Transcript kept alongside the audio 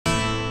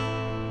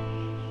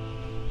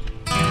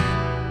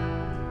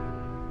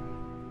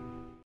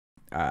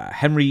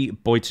Henry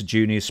Boyter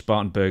Jr.,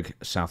 Spartanburg,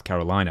 South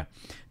Carolina.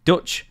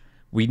 Dutch,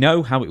 we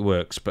know how it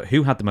works, but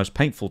who had the most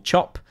painful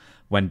chop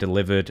when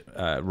delivered,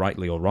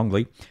 rightly or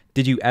wrongly?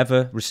 Did you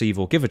ever receive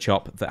or give a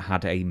chop that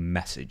had a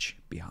message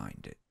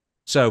behind it?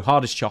 So,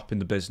 hardest chop in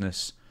the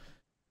business,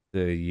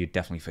 you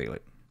definitely feel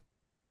it.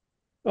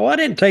 Oh, I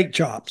didn't take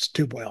chops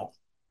too well.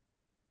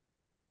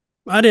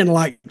 I didn't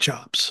like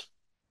chops.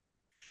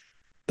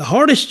 The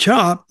hardest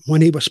chop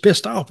when he was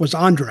pissed off was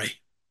Andre.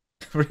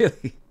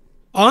 Really?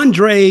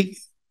 Andre,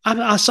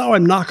 I saw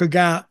him knock a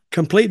guy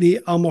completely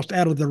almost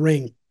out of the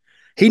ring.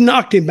 He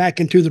knocked him back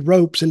into the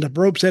ropes, and the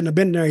ropes hadn't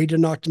been there. He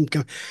just knocked him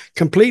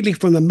completely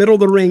from the middle of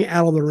the ring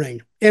out of the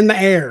ring in the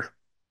air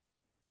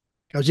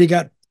because he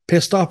got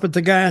pissed off at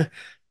the guy.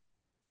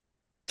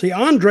 See,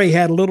 Andre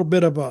had a little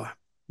bit of a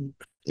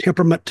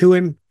temperament to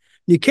him.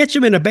 You catch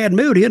him in a bad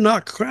mood, he'll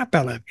knock the crap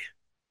out of you.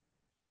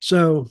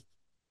 So,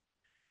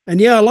 and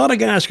yeah, a lot of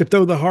guys could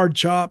throw the hard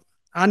chop.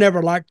 I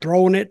never liked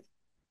throwing it.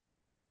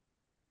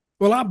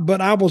 Well,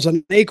 but I was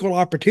an equal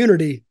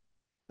opportunity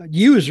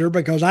user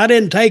because I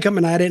didn't take them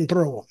and I didn't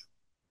throw them.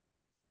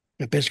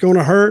 If it's going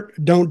to hurt,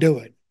 don't do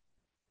it.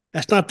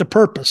 That's not the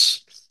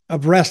purpose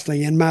of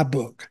wrestling in my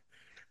book.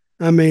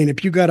 I mean,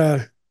 if you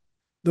got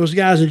those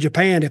guys in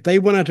Japan, if they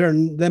went out there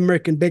and they're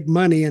making big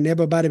money and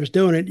everybody was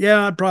doing it,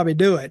 yeah, I'd probably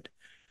do it.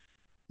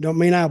 Don't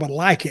mean I would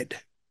like it.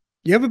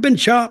 You ever been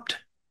chopped?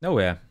 Oh,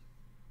 yeah.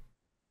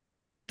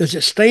 Does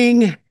it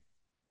sting?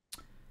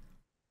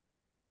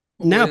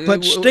 Now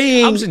put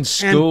sting. I was in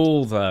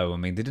school, though. I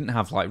mean, they didn't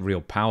have like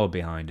real power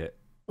behind it.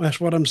 That's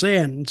what I'm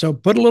saying. So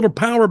put a little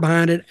power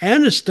behind it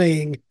and a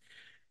sting,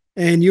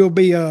 and you'll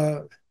be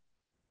a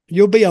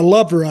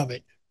lover of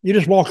it. You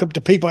just walk up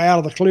to people out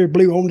of the clear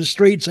blue on the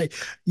street and say,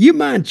 "You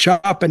mind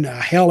chopping the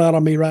hell out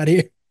of me right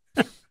here?"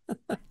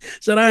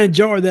 Said I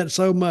enjoy that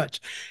so much.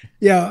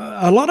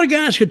 Yeah, a lot of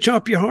guys could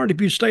chop your heart if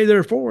you stay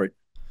there for it.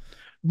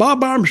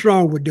 Bob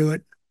Armstrong would do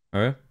it. Oh,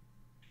 yeah?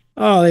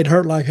 Oh, they'd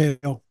hurt like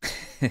hell.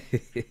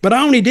 But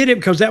I only did it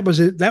because that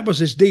was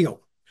his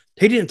deal.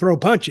 He didn't throw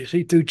punches;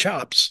 he threw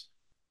chops.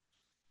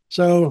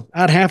 So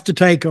I'd have to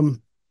take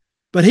them.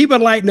 But he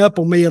would lighten up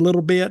on me a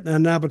little bit,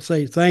 and I would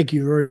say, "Thank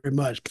you very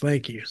much,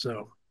 thank you."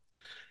 So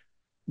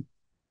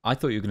I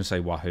thought you were going to say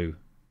Wahoo,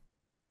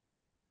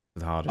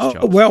 the hardest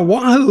chops. Well,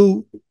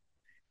 Wahoo,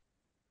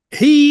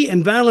 he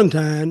and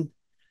Valentine,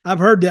 I've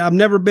heard that. I've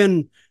never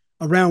been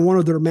around one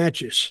of their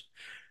matches,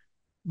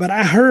 but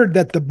I heard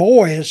that the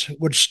boys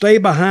would stay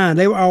behind.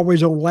 They were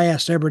always on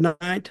last every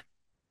night.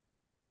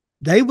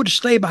 They would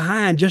stay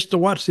behind just to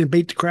watch them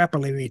beat the crap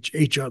out of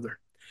each other.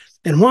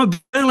 And when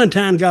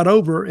Valentine got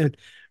over, and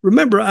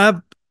remember,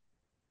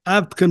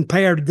 I've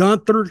compared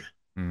Gunther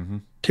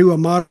to a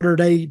modern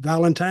day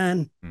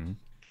Valentine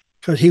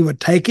because he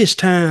would take his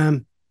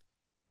time.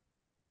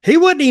 He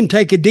wouldn't even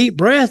take a deep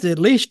breath at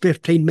least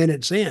 15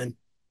 minutes in.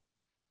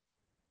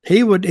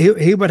 He would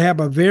have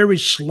a very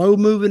slow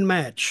moving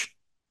match.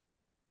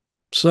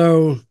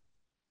 So,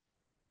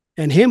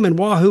 and him and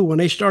Wahoo, when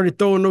they started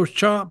throwing those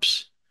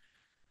chops,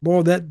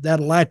 boy,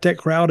 that'll light that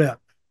crowd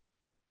up.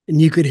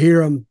 And you could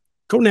hear them.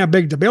 I don't know how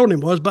big the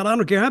building was, but I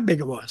don't care how big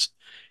it was.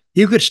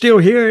 You could still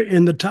hear it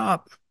in the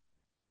top.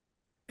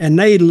 And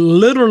they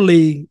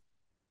literally,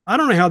 I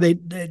don't know how they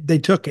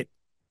took it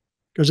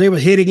because they were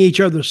hitting each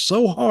other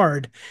so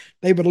hard,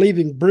 they were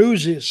leaving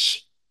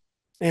bruises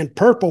and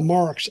purple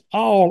marks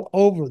all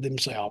over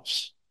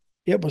themselves.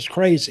 It was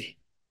crazy.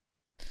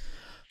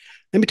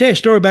 Let me tell you a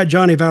story about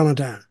Johnny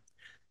Valentine.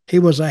 He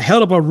was a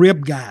hell of a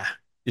rib guy.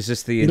 Is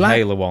this the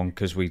inhaler one?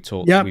 Because we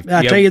talked. Yeah,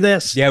 I tell you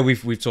this. Yeah,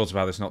 we've talked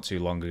about this not too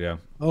long ago.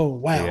 Oh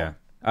wow!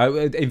 Yeah.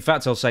 In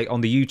fact, I'll say on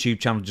the YouTube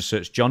channel, just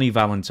search Johnny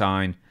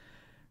Valentine.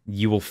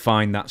 You will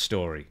find that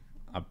story.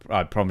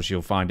 I promise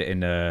you'll find it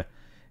in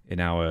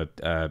our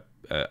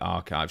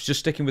archives.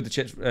 Just sticking with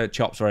the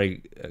chops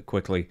very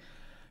quickly.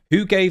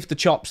 Who gave the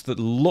chops that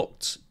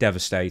looked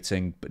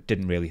devastating but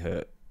didn't really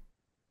hurt?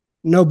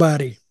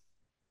 Nobody.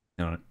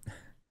 No.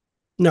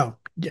 No.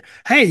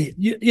 Hey,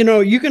 you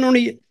know you can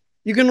only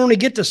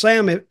get the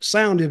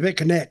sound if it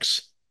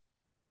connects.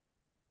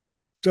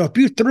 So if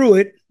you threw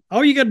it,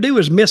 all you got to do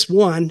is miss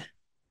one, and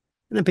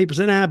then people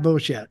say,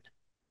 bullshit.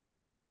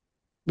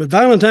 But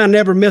Valentine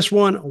never missed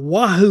one.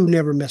 Wahoo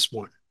never missed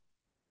one.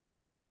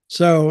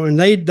 So, and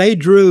they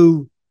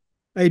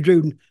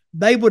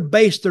would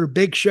base their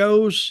big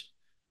shows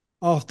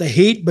off the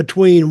heat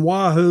between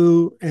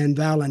Wahoo and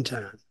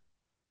Valentine.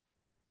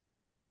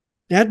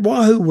 That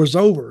Wahoo was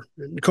over.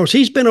 Of course,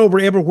 he's been over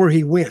everywhere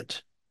he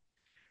went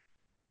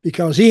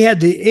because he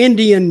had the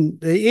Indian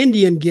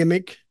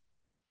gimmick,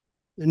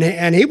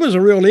 and he was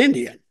a real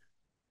Indian.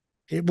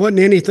 It wasn't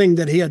anything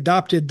that he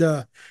adopted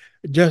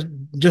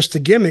just the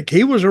gimmick.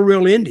 He was a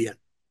real Indian.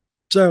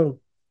 So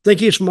I think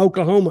he's from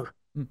Oklahoma.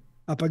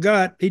 I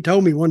forgot. He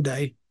told me one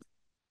day.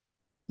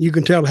 You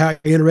can tell how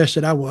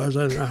interested I was.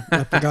 I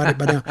forgot it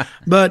by now.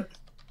 But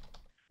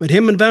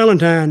him and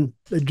Valentine,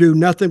 they drew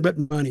nothing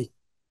but money.